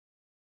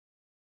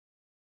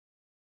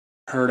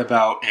Heard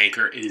about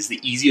Anchor, it is the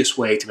easiest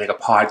way to make a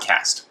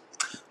podcast.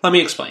 Let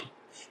me explain.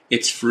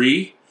 It's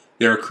free.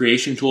 There are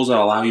creation tools that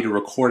allow you to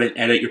record and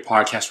edit your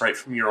podcast right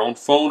from your own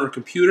phone or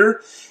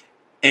computer.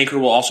 Anchor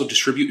will also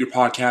distribute your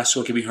podcast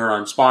so it can be heard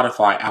on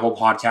Spotify, Apple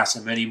Podcasts,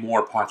 and many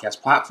more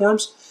podcast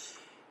platforms.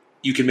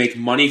 You can make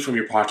money from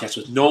your podcast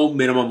with no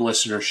minimum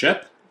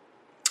listenership.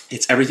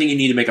 It's everything you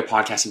need to make a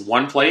podcast in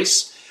one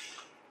place.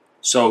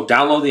 So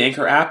download the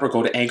Anchor app or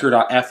go to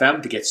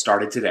anchor.fm to get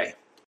started today.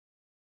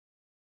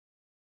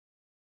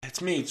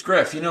 It's me, it's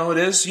Griff. You know who it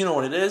is? You know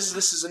what it is.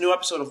 This is a new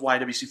episode of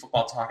YWC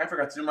Football Talk. I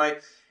forgot to do my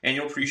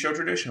annual pre-show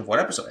tradition of what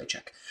episode I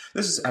check.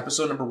 This is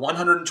episode number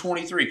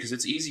 123 because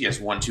it's easy as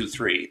 1, 2,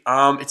 3.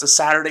 It's a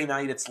Saturday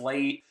night. It's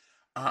late.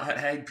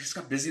 I just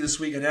got busy this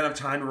week. I didn't have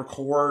time to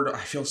record. I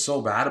feel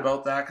so bad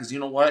about that because you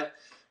know what?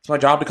 It's my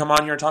job to come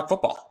on here and talk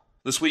football.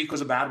 This week was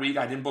a bad week.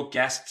 I didn't book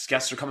guests.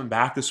 Guests are coming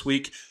back this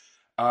week.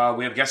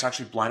 We have guests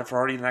actually lined up for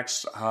already the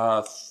next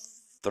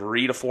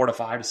 3 to 4 to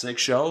 5 to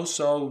 6 shows.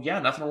 So, yeah,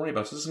 nothing to worry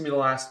about. So, this is going to be the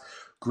last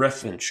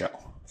Griffin show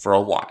for a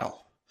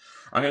while.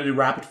 I'm going to do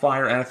rapid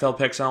fire NFL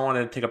picks. I don't want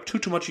to take up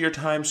too much of your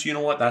time. So, you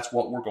know what? That's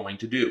what we're going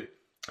to do.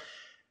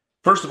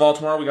 First of all,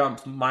 tomorrow we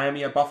got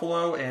Miami at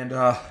Buffalo. And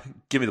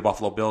give me the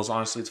Buffalo Bills.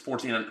 Honestly, it's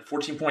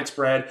 14-point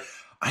spread.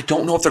 I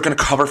don't know if they're going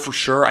to cover for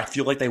sure. I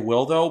feel like they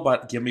will, though.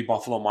 But give me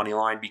Buffalo money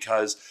line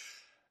because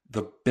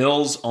the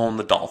Bills own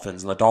the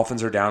Dolphins, and the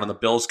Dolphins are down, and the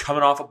Bills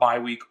coming off a bye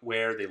week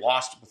where they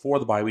lost before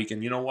the bye week,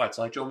 and you know what? It's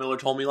like Joe Miller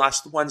told me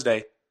last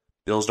Wednesday,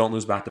 Bills don't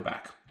lose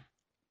back-to-back.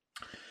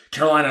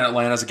 Carolina and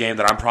Atlanta is a game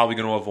that I'm probably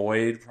going to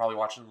avoid. Probably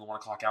watching the 1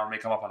 o'clock hour. May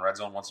come up on Red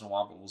Zone once in a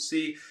while, but we'll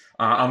see.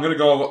 I'm going to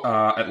go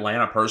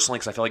Atlanta personally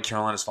because I feel like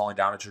Carolina's falling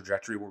down a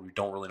trajectory where we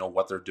don't really know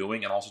what they're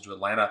doing, and also to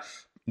Atlanta,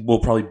 we'll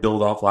probably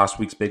build off last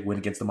week's big win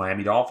against the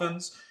Miami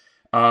Dolphins.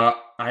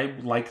 I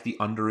like the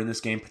under in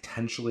this game,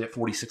 potentially at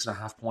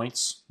 46.5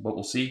 points, but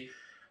we'll see.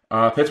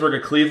 Pittsburgh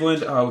at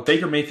Cleveland.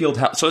 Baker Mayfield.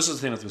 So this is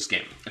the thing with this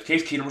game. If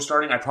Case Keenum was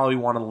starting, I'd probably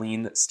want to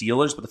lean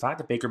Steelers, but the fact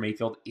that Baker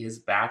Mayfield is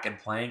back and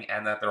playing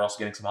and that they're also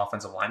getting some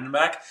offensive linemen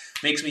back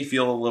makes me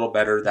feel a little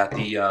better that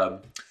the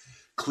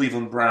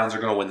Cleveland Browns are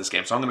going to win this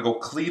game. So I'm going to go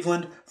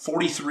Cleveland.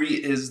 43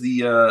 is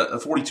the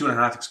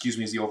 42.5,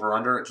 is the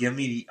over-under. Give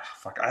me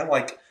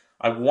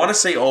I want to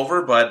say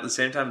over, but at the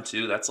same time,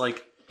 too, that's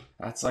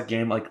a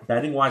game, like,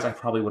 betting-wise, I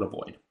probably would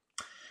avoid.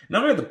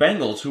 Now we have the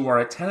Bengals, who are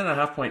a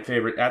 10.5-point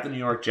favorite at the New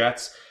York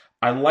Jets.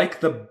 I like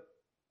the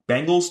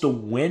Bengals to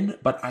win,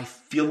 but I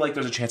feel like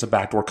there's a chance a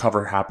backdoor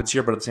cover happens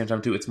here. But at the same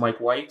time, too, it's Mike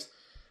White,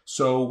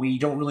 so we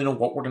don't really know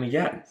what we're going to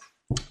get.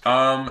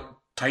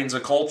 Titans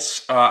and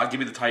Colts. Give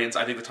me the Titans.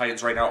 I think the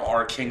Titans right now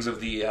are kings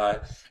of the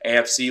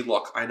AFC.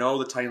 Look, I know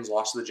the Titans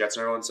lost to the Jets,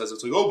 and everyone says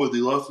it's like, oh, but they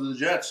lost to the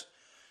Jets.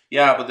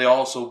 Yeah, but they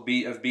also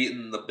have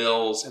beaten the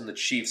Bills and the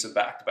Chiefs in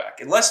back-to-back.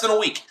 In less than a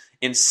week,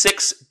 in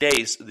 6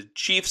 days, the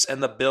Chiefs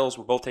and the Bills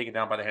were both taken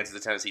down by the hands of the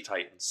Tennessee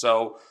Titans.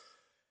 So,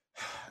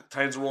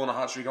 Titans are rolling a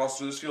hot streak.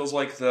 Also, this feels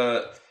like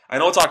I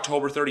know it's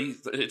October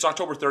 30th. It's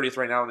October 30th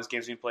right now, and this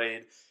game's being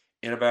played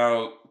in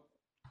about,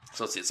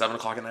 so let's see, it's 7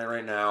 o'clock at night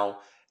right now.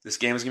 This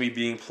game is going to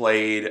be being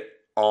played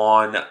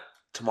on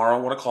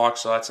tomorrow, 1 o'clock,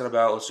 so that's in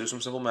about, let's do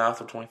some simple math,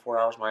 for 24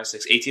 hours minus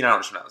 6, 18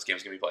 hours from now this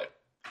game's going to be played.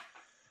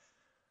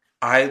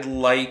 I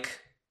like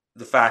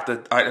the fact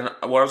that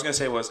what I was going to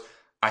say was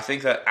I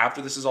think that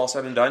after this is all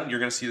said and done, you're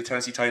going to see the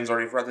Tennessee Titans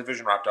already have the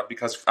division wrapped up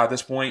because at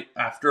this point,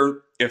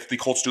 if the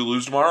Colts do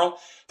lose tomorrow,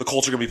 the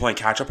Colts are going to be playing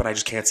catch up, and I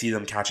just can't see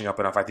them catching up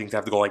enough. I think they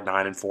have to go like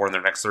 9-4 in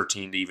their next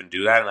 13 to even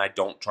do that, and I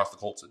don't trust the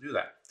Colts to do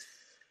that.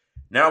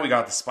 Now we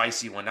got the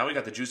spicy one. Now we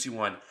got the juicy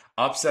one.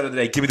 Upset of the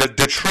day. Give me the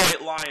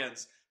Detroit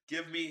Lions.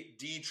 Give me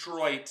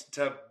Detroit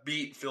to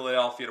beat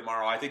Philadelphia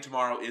tomorrow. I think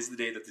tomorrow is the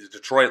day that the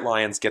Detroit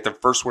Lions get their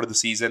first win of the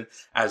season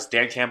as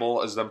Dan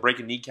Campbell is them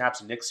breaking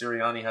kneecaps and Nick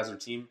Sirianni has their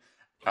team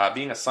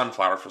being a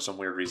sunflower for some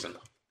weird reason.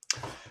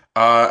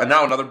 And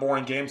now another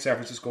boring game, San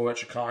Francisco at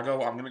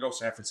Chicago. I'm going to go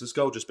San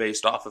Francisco just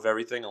based off of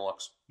everything. And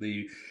looks,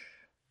 the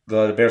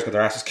Bears got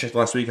their asses kicked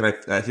last week, and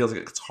I feel like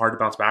it's hard to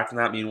bounce back from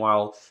that.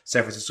 Meanwhile,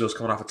 San Francisco is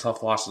coming off a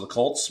tough loss to the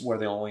Colts where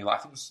they only,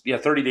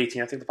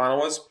 30-18, I think the final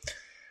was.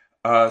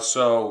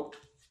 So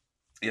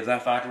you have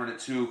that factored in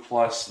too,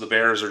 plus the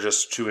Bears are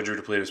just too injury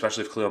depleted,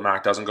 especially if Khalil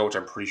Mack doesn't go, which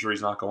I'm pretty sure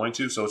he's not going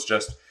to, so it's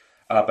just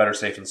a better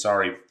safe than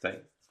sorry thing.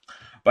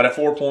 But at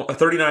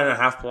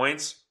 39.5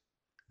 points,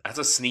 that's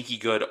a sneaky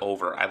good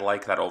over. I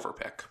like that over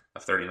pick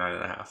of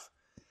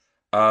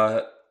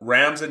 39.5.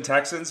 Rams and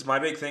Texans, my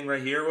big thing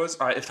right here was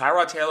if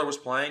Tyrod Taylor was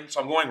playing,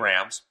 so I'm going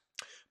Rams,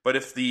 but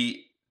if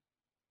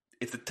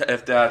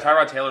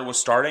Tyrod Taylor was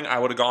starting, I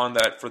would have gone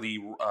that for the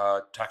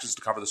Texans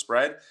to cover the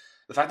spread.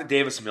 The fact that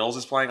Davis Mills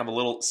is playing, I'm a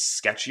little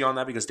sketchy on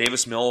that because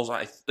Davis Mills,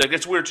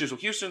 it's weird too. So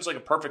Houston's like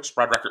a perfect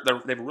spread record. They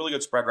have a really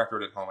good spread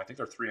record at home. I think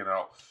they're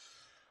 3-0.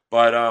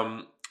 But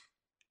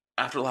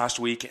after last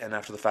week and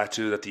after the fact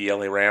too that the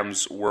LA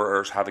Rams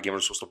have a game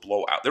supposed to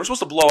blow out. They were supposed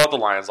to blow out the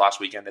Lions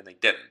last weekend and they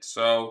didn't.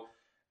 So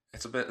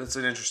it's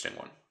an interesting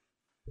one.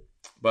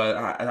 But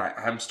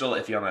I'm still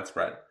iffy on that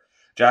spread.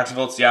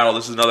 Jacksonville at Seattle.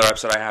 This is another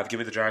upset I have. Give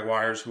me the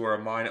Jaguars, who are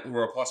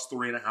a plus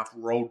 3.5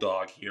 road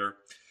dog here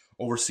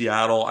over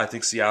Seattle. I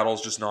think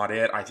Seattle's just not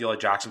it. I feel like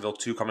Jacksonville,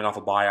 too, coming off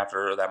a bye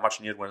after that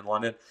much-needed win in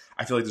London.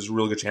 I feel like there's a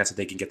really good chance that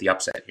they can get the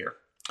upset here.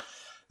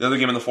 The other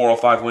game in the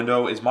 4:05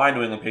 window is my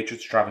New England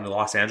Patriots traveling to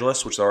Los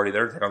Angeles, which is already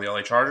there to take on the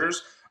LA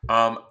Chargers.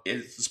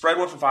 The spread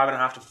went from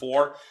 5.5 to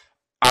 4.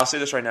 I'll say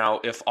this right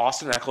now. If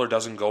Austin Eckler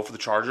doesn't go for the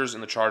Chargers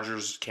and the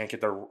Chargers can't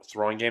get their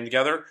throwing game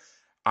together,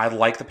 I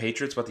like the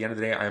Patriots, but at the end of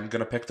the day, I'm going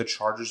to pick the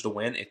Chargers to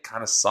win. It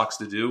kind of sucks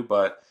to do,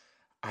 but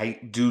I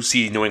do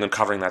see New England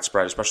covering that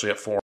spread, especially at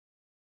 4.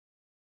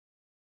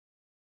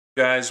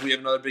 Guys, we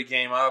have another big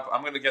game up.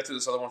 I'm going to get to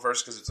this other one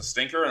first because it's a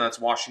stinker, and that's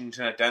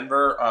Washington at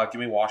Denver.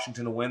 Give me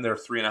Washington to win. They're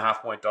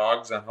 3.5-point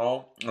dogs at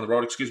home. On the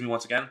road,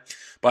 once again.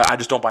 But I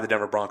just don't buy the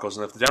Denver Broncos.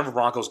 And if the Denver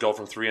Broncos go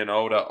from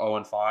 3-0 to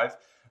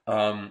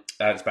 0-5,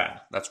 that is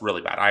bad. That's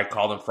really bad. I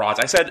call them frauds.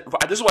 I said,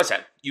 this is what I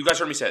said. You guys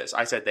heard me say this.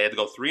 I said they had to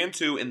go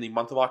 3-2 in the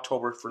month of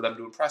October for them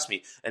to impress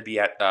me and be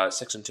at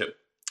 6-2.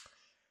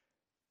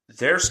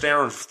 They're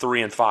staring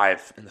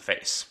 3-5 in the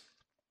face.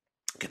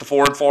 Get the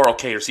 4-4,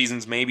 okay, your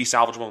season's maybe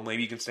salvageable,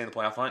 maybe you can stay in the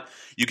playoff hunt.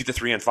 You get the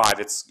 3-5,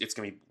 it's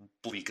going to be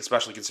bleak,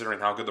 especially considering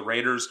how good the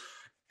Raiders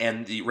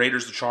and the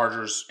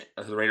Chargers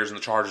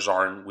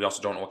are, and we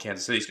also don't know what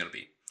Kansas City's going to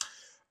be.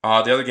 The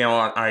other game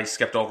I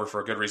skipped over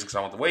for a good reason because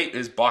I want to wait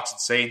is Bucs and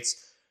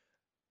Saints.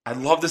 I'd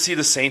love to see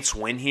the Saints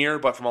win here,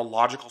 but from a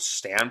logical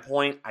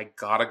standpoint, I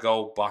gotta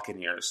go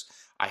Buccaneers.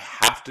 I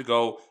have to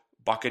go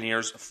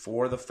Buccaneers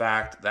for the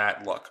fact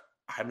that, look,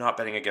 I'm not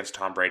betting against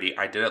Tom Brady.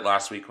 I did it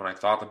last week when I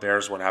thought the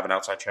Bears would have an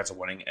outside chance of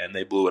winning, and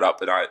they blew it up.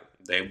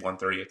 They won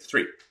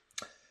 38-3.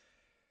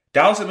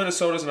 Dallas and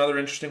Minnesota is another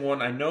interesting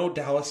one. I know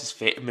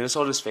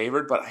Minnesota's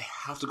favored, but I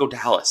have to go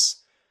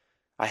Dallas.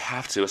 I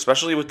have to,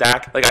 especially with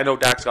Dak. Like, I know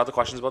Dak's got the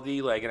questions about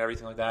the leg and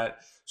everything like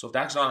that. So if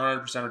Dak's not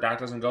 100% or Dak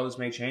doesn't go, this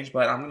may change,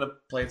 but I'm going to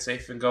play it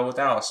safe and go with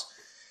Dallas.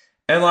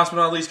 And last but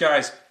not least,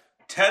 guys,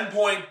 10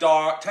 points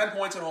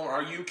at home.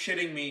 Are you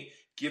kidding me?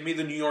 Give me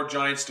the New York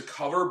Giants to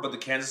cover, but the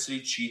Kansas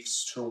City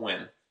Chiefs to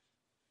win.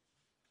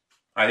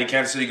 I think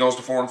Kansas City goes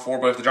to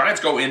 4-4, but if the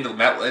Giants go into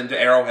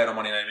Arrowhead on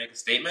Monday night and make a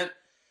statement,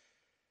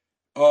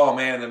 oh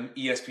man,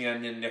 the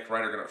ESPN and Nick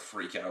Wright are going to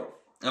freak out.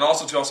 And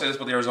also, too, I'll say this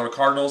about the Arizona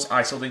Cardinals.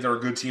 I still think they're a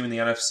good team in the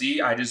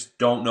NFC. I just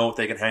don't know if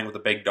they can hang with the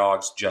big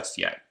dogs just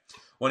yet.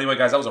 Well, anyway,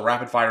 guys, that was a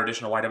rapid-fire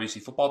edition of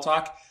YWC Football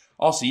Talk.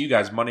 I'll see you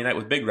guys Monday night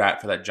with Big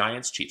Rat for that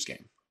Giants-Chiefs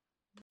game.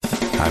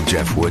 I'm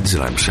Jeff Woods,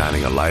 and I'm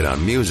shining a light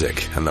on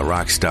music and the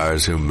rock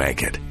stars who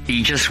make it.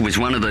 He just was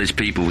one of those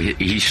people.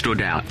 He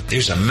stood out. He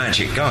was a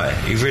magic guy.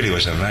 He really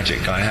was a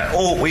magic guy.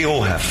 We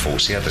all have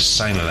faults. He had the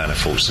same amount of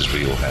faults as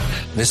we all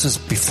have. This was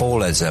before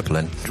Led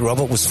Zeppelin.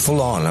 Robert was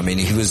full on. I mean,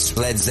 he was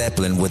Led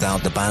Zeppelin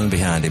without the band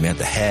behind him. He had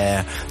the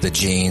hair, the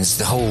jeans,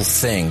 the whole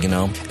thing,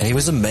 and he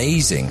was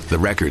amazing. The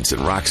Records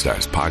and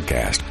Rockstars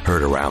podcast,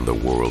 heard around the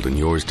world and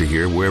yours to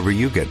hear wherever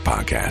you get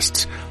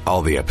podcasts.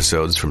 All the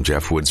episodes from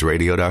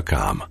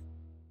JeffWoodsRadio.com.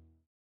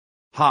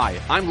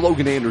 Hi, I'm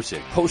Logan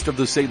Anderson, host of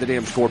the Say the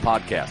Damn Score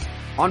podcast.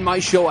 On my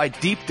show, I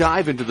deep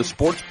dive into the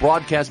sports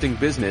broadcasting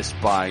business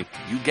by,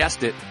 you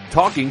guessed it,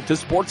 talking to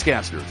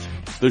sportscasters.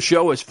 The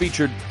show has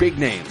featured big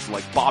names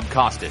like Bob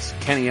Costas,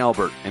 Kenny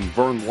Albert, and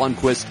Vern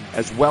Lundquist,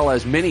 as well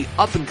as many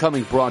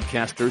up-and-coming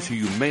broadcasters who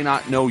you may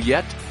not know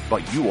yet,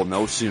 but you will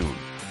know soon.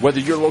 Whether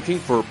you're looking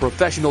for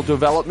professional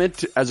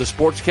development as a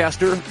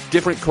sportscaster,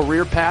 different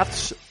career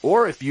paths,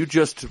 or if you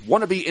just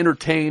want to be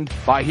entertained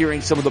by hearing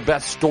some of the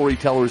best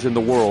storytellers in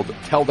the world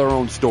tell their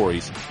own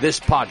stories, this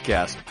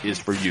podcast is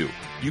for you.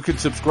 You can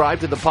subscribe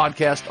to the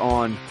podcast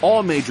on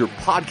all major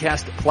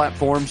podcast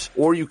platforms,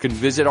 or you can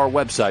visit our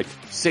website,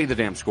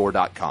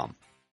 saythedamnscore.com.